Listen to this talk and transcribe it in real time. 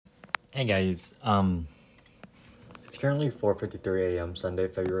Hey guys, it's currently 4:53 a.m. Sunday,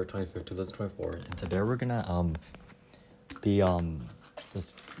 February 25th, 2024, and today we're gonna be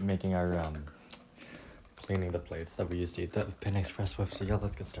just making our cleaning the plates that we used to eat the Panda Express with. So yeah,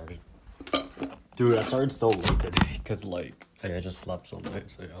 let's get started. Dude, I started so late today because like I just slept so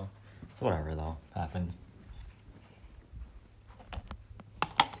late. So yeah, so whatever though, happens.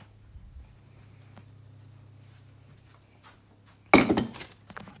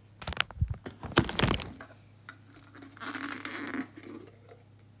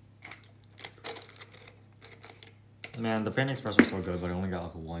 Man, the Panda Express was so good, but I only got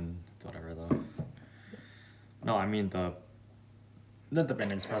like one. Whatever though. No, I mean not the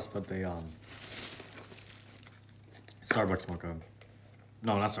Panda Express, but the Starbucks mocha.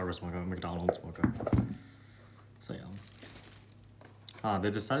 No, not Starbucks mocha, McDonald's mocha. So yeah.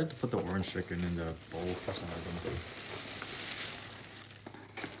 They decided to put the orange chicken in the bowl for some reason.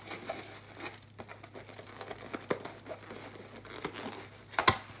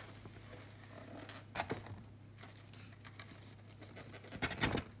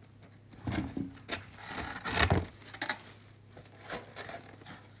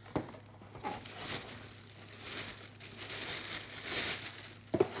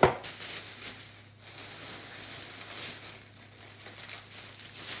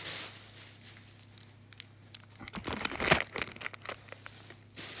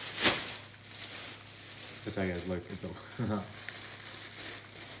 Which I guess, look, it's a...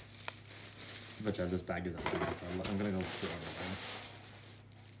 But yeah, this bag is empty, so I'm gonna go through everything.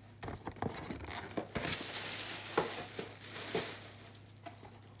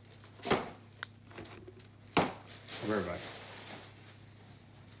 I'll be right back.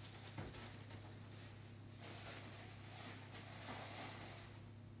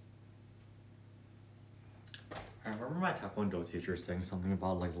 I remember my Taekwondo teacher saying something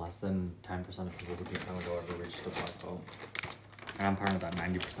about like less than 10% of people who do Taekwondo ever reach the plateau. And I'm part of that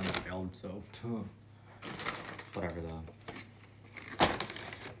 90% that failed, so whatever though.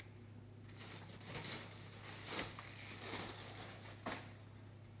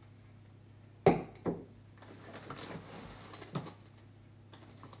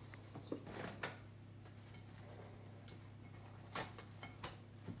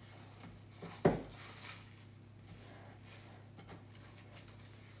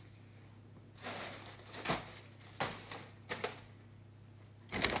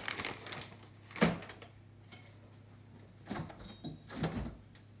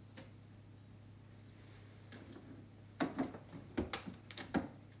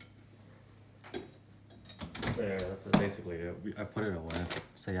 So yeah, that's basically it. I put it away.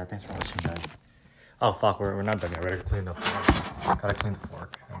 So yeah, thanks for watching, guys. Oh fuck, we're not done yet. We gotta clean the fork. Gotta clean the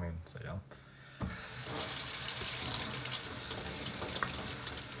fork. I mean, so yeah.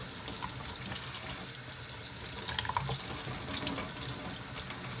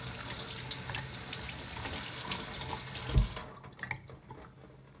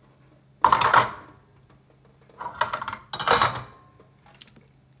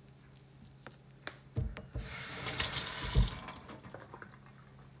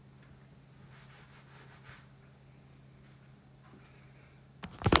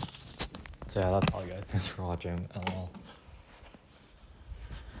 So yeah, that's all, guys. Thanks for watching. LOL.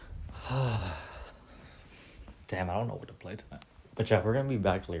 Damn, I don't know what to play tonight. But yeah, we're gonna be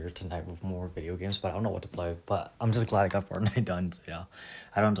back later tonight with more video games, but I don't know what to play. But I'm just glad I got Fortnite done, so yeah.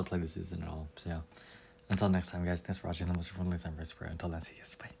 I don't have to play this season at all, so yeah. Until next time, guys, thanks for watching. The most friendly time, Until then, see you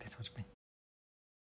guys. Bye. Thanks for watching. Bye.